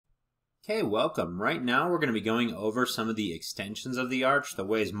Okay, welcome. Right now we're going to be going over some of the extensions of the arch, the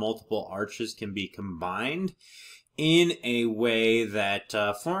ways multiple arches can be combined in a way that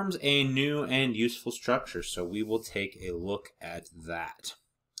forms a new and useful structure. So we will take a look at that.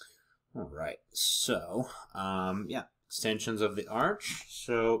 All right, so yeah, extensions of the arch.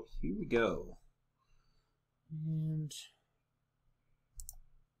 So here we go. And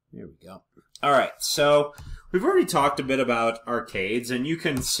there we go. All right, so we've already talked a bit about arcades, and you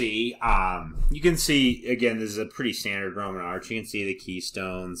can see again, this is a pretty standard Roman arch. You can see the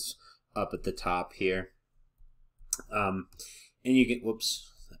keystones up at the top here, and you can, whoops,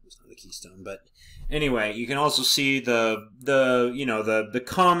 that was not the keystone, but anyway, you can also see the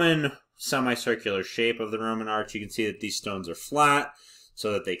common semicircular shape of the Roman arch. You can see that these stones are flat,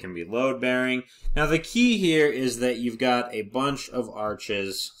 so that they can be load-bearing. Now the key here is that you've got a bunch of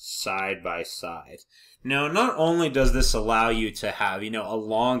arches side by side. Now not only does this allow you to have, a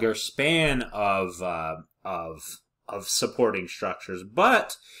longer span of supporting structures,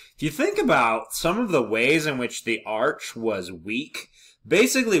 but if you think about some of the ways in which the arch was weak,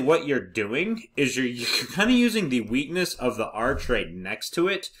 basically what you're doing is you're kind of using the weakness of the arch right next to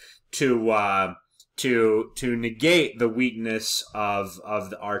it to negate the weakness of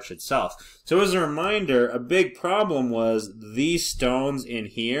the arch itself. So as a reminder, a big problem was these stones in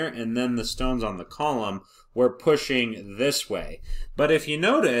here and then the stones on the column were pushing this way. But if you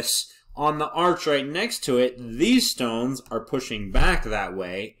notice, on the arch right next to it, these stones are pushing back that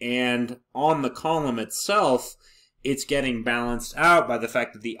way, and on the column itself, it's getting balanced out by the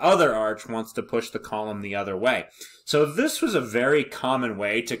fact that the other arch wants to push the column the other way. So this was a very common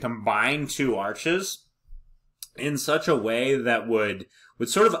way to combine two arches in such a way that would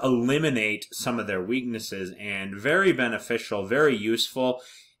sort of eliminate some of their weaknesses, and very beneficial, very useful.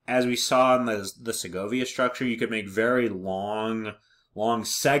 As we saw in the Segovia structure, you could make very long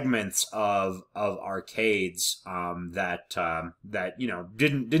segments of arcades that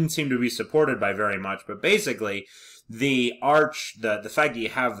didn't seem to be supported by very much, but basically the arch, the fact that you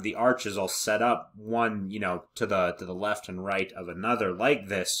have the arches all set up one to the left and right of another like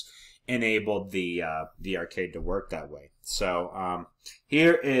this enabled the arcade to work that way. So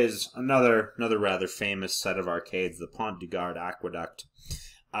here is another rather famous set of arcades, the Pont du Gard Aqueduct.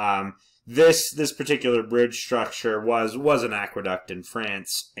 This particular bridge structure was an aqueduct in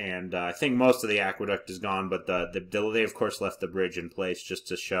France, and I think most of the aqueduct is gone, but they of course left the bridge in place just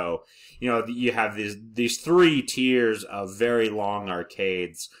to show, you have these three tiers of very long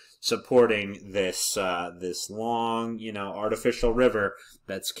arcades supporting this long, artificial river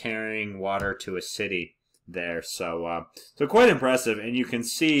that's carrying water to a city there. So quite impressive, and you can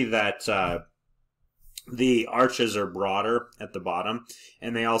see that the arches are broader at the bottom,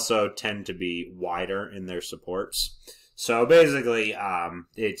 and they also tend to be wider in their supports. So basically,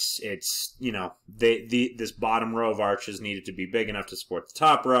 this bottom row of arches needed to be big enough to support the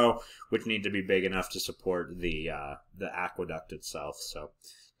top row, which need to be big enough to support the aqueduct itself. So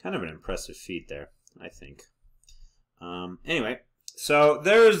kind of an impressive feat there, I think. Anyway, so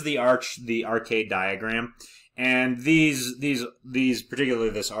there's the arcade diagram. And these particularly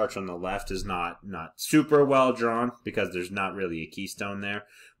this arch on the left is not super well drawn because there's not really a keystone there,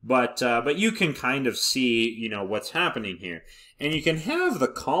 but you can kind of see what's happening here, and you can have the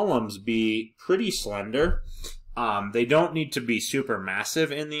columns be pretty slender. They don't need to be super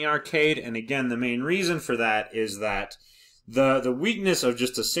massive in the arcade, and again, the main reason for that is that the weakness of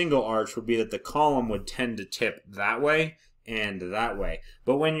just a single arch would be that the column would tend to tip that way and that way.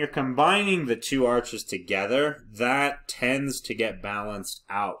 But when you're combining the two arches together, that tends to get balanced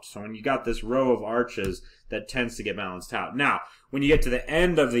out. So when you got this row of arches, that tends to get balanced out. Now, when you get to the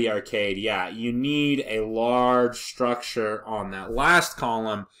end of the arcade, yeah, you need a large structure on that last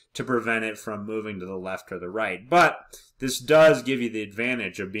column to prevent it from moving to the left or the right. But this does give you the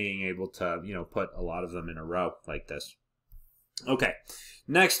advantage of being able to, put a lot of them in a row like this. Okay,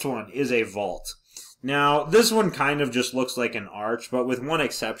 next one is a vault. Now, this one kind of just looks like an arch, but with one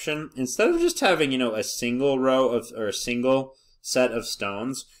exception. Instead of just having, a single row or a single set of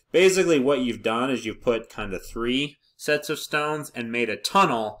stones, basically what you've done is you've put kind of three sets of stones and made a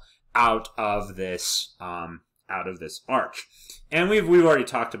tunnel out of this arch. And we've already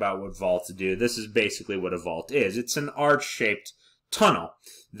talked about what vaults do. This is basically what a vault is. It's an arch-shaped tunnel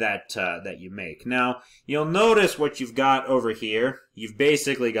that you make. Now, you'll notice what you've got over here. You've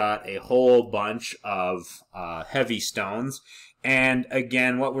basically got a whole bunch of heavy stones. And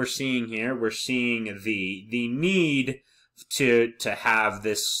again, what we're seeing here, we're seeing the need to have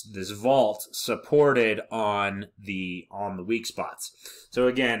this vault supported on the weak spots. So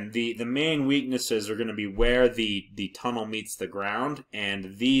again, the main weaknesses are going to be where the tunnel meets the ground,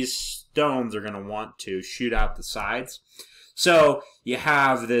 and these stones are going to want to shoot out the sides. So you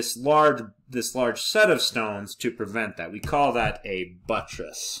have this large set of stones to prevent that. We call that a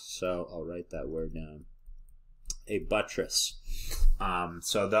buttress. So I'll write that word down. A buttress.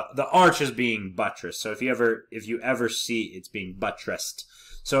 So the arch is being buttressed. So if you ever see it's being buttressed.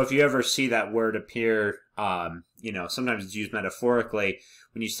 So if you ever see that word appear, you know, sometimes it's used metaphorically.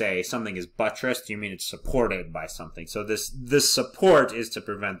 When you say something is buttressed, you mean it's supported by something. So this support is to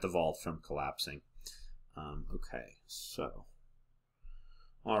prevent the vault from collapsing. Okay, so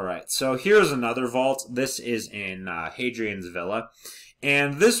all right. So here's another vault. This is in Hadrian's Villa.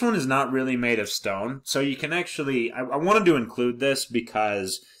 And this one is not really made of stone. So you can actually, I wanted to include this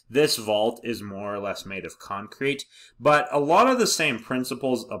because this vault is more or less made of concrete. But a lot of the same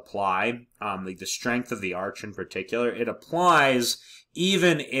principles apply, like the strength of the arch in particular. It applies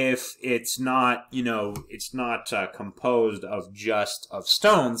even if it's not, you know, it's not composed of just of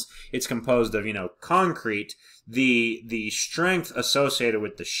stones. It's composed of, you know, concrete. The strength associated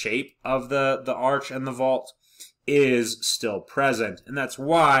with the shape of the arch and the vault is still present, and that's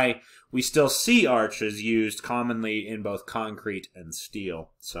why we still see arches used commonly in both concrete and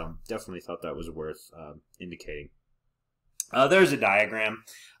steel. So definitely thought that was worth indicating. There's a diagram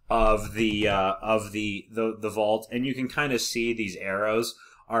of the vault, and you can kind of see these arrows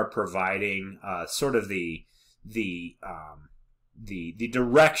are providing sort of the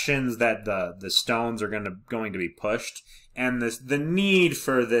directions that the stones are going to be pushed, and the need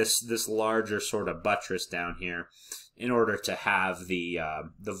for this larger sort of buttress down here in order to have the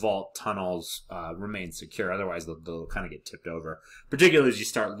vault tunnels remain secure. Otherwise, they'll kind of get tipped over, particularly as you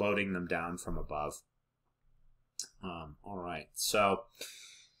start loading them down from above. All right, so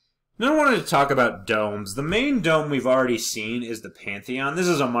now I wanted to talk about domes. The main dome we've already seen is the Pantheon. This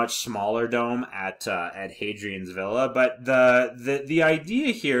is a much smaller dome at Hadrian's Villa, but the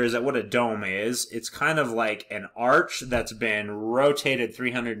idea here is that what a dome is, it's kind of like an arch that's been rotated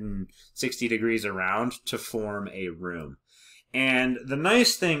 360 degrees around to form a room. And the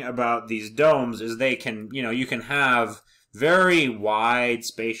nice thing about these domes is they can, you know, you can have very wide,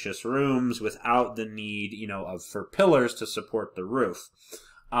 spacious rooms without the need, you know, for pillars to support the roof.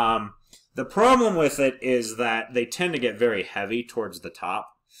 The problem with it is that they tend to get very heavy towards the top,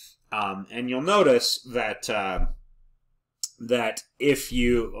 and you'll notice that that if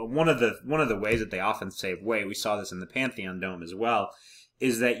you one of the ways that they often save weight, we saw this in the Pantheon dome as well,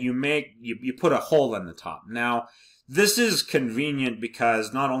 is that you put a hole in the top. Now, this is convenient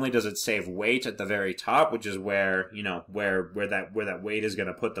because not only does it save weight at the very top, which is where, you know, where that weight is going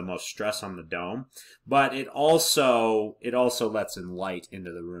to put the most stress on the dome, but it also lets in light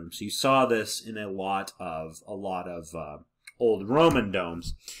into the room. So you saw this in a lot of old Roman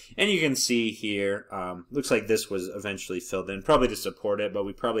domes, and you can see here, looks like this was eventually filled in, probably to support it, but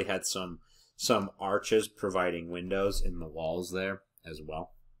we probably had some arches providing windows in the walls there as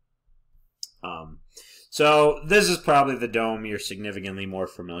well. So this is probably the dome you're significantly more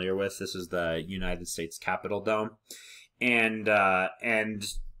familiar with. This is the United States Capitol dome, and a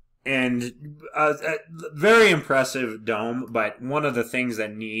very impressive dome. But one of the things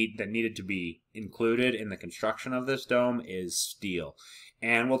that needed to be included in the construction of this dome is steel.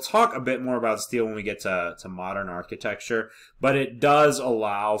 And we'll talk a bit more about steel when we get to modern architecture, but it does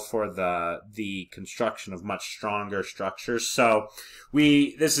allow for the construction of much stronger structures. So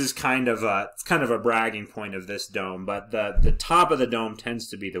this is kind of a bragging point of this dome, but the top of the dome tends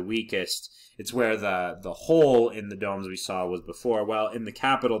to be the weakest. It's where the hole in the domes we saw was before. Well, in the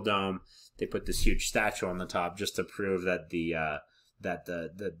Capitol dome, they put this huge statue on the top just to prove that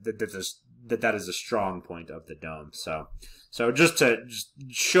that is a strong point of the dome. So just to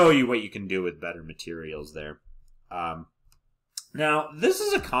show you what you can do with better materials there. Now, this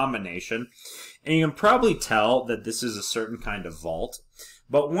is a combination, and you can probably tell that this is a certain kind of vault.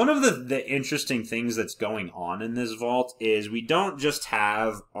 But one of the interesting things that's going on in this vault is we don't just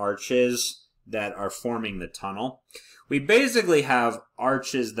have arches that are forming the tunnel. We basically have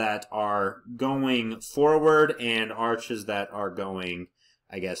arches that are going forward and arches that are going,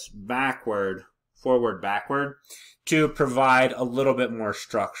 I guess, forward, backward, to provide a little bit more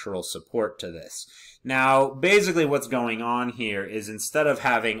structural support to this. Now, basically what's going on here is instead of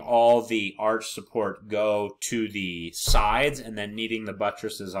having all the arch support go to the sides and then needing the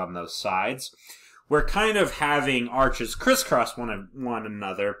buttresses on those sides, we're kind of having arches crisscross one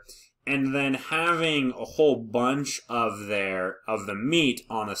another and then having a whole bunch of the meat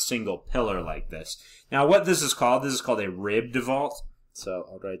on a single pillar like this. Now, what this is called a ribbed vault. So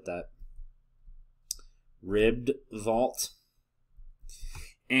I'll write that. Ribbed vault.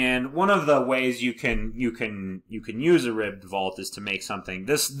 And one of the ways you can use a ribbed vault is to make something.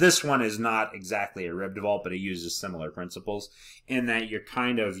 This one is not exactly a ribbed vault, but it uses similar principles in that you're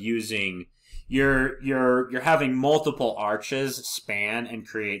kind of using you're having multiple arches span and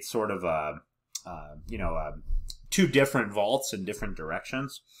create sort of a two different vaults in different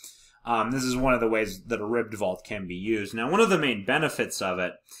directions. This is one of the ways that a ribbed vault can be used. Now, one of the main benefits of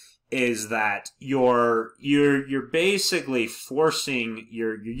it is that you're basically forcing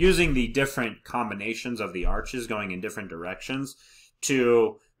you're using the different combinations of the arches going in different directions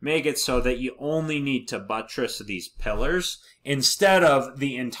to make it so that you only need to buttress these pillars instead of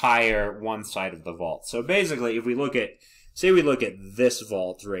the entire one side of the vault. So basically, if we look at, say we look at this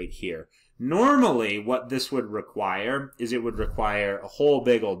vault right here, normally what this would require is it would require a whole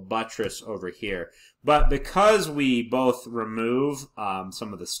big old buttress over here. But because we both remove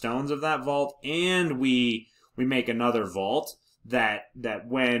some of the stones of that vault and we make another vault, that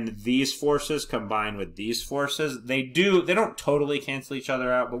when these forces combine with these forces, they don't totally cancel each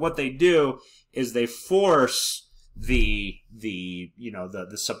other out, but what they do is they force the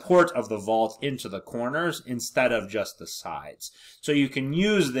support of the vault into the corners instead of just the sides. So you can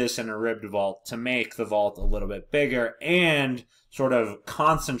use this in a ribbed vault to make the vault a little bit bigger and sort of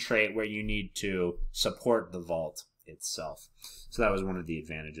concentrate where you need to support the vault itself. So that was one of the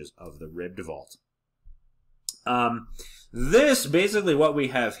advantages of the ribbed vault. This, basically what we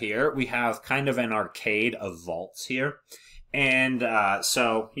have here, we have kind of an arcade of vaults here. And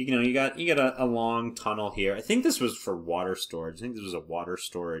so, you got a long tunnel here. I think this was for water storage. I think this was a water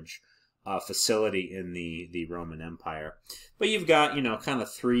storage facility in the Roman Empire. But you've got, kind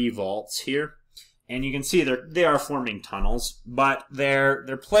of 3 vaults here. And you can see they are forming tunnels, but they're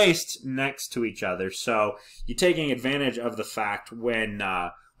placed next to each other. So you're taking advantage of the fact when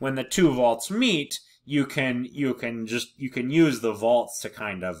the 2 vaults meet, you can use the vaults to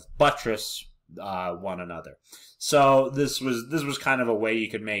kind of buttress one another. So this was kind of a way you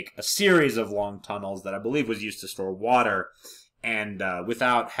could make a series of long tunnels that I believe was used to store water, and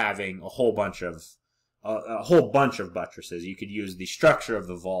without having a whole bunch of buttresses, you could use the structure of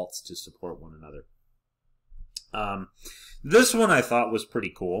the vaults to support one another. This one I thought was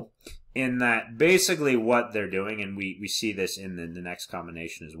pretty cool, in that basically what they're doing, and we see this in the next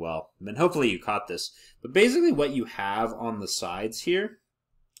combination as well, and hopefully you caught this, but basically what you have on the sides here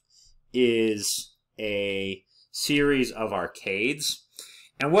is a series of arcades.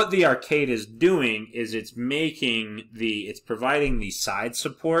 And what the arcade is doing is it's providing the side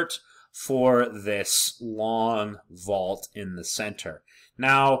support for this long vault in the center.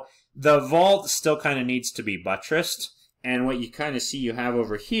 Now, the vault still kind of needs to be buttressed, and what you kind of see you have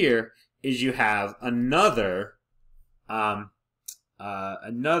over here is you have another, I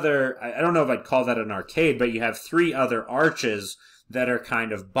don't know if I'd call that an arcade, but you have 3 other arches that are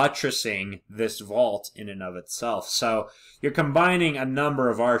kind of buttressing this vault in and of itself. So you're combining a number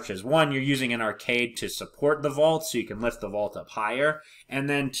of arches. One, you're using an arcade to support the vault so you can lift the vault up higher. And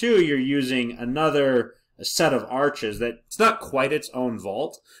then 2, you're using another set of arches that it's not quite its own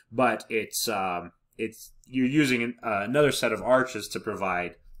vault, but you're using another set of arches to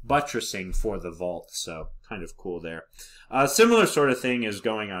provide buttressing for the vault. So kind of cool there. Similar sort of thing is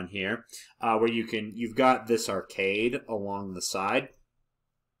going on here, where you've got this arcade along the side,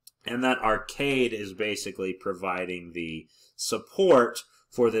 and that arcade is basically providing the support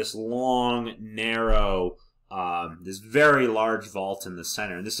for this long, narrow, this very large vault in the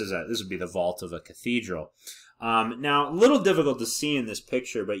center. And this would be the vault of a cathedral. Now, a little difficult to see in this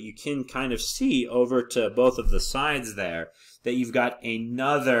picture, but you can kind of see over to both of the sides there that you've got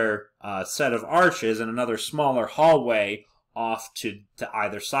another set of arches and another smaller hallway off to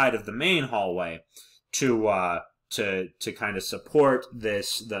either side of the main hallway to kind of support the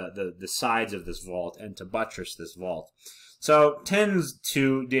sides of this vault and to buttress this vault. So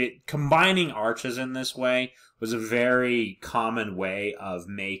combining arches in this way was a very common way of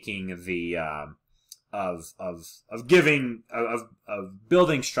making the of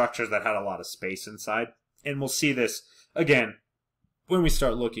building structures that had a lot of space inside. And we'll see this again when we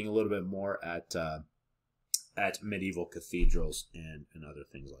start looking a little bit more at medieval cathedrals and other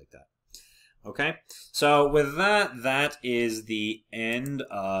things like that. Okay, so with that, that is the end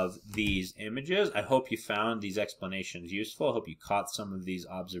of these images. I hope you found these explanations useful. I hope you caught some of these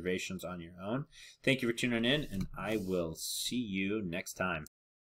observations on your own. Thank you for tuning in, and I will see you next time.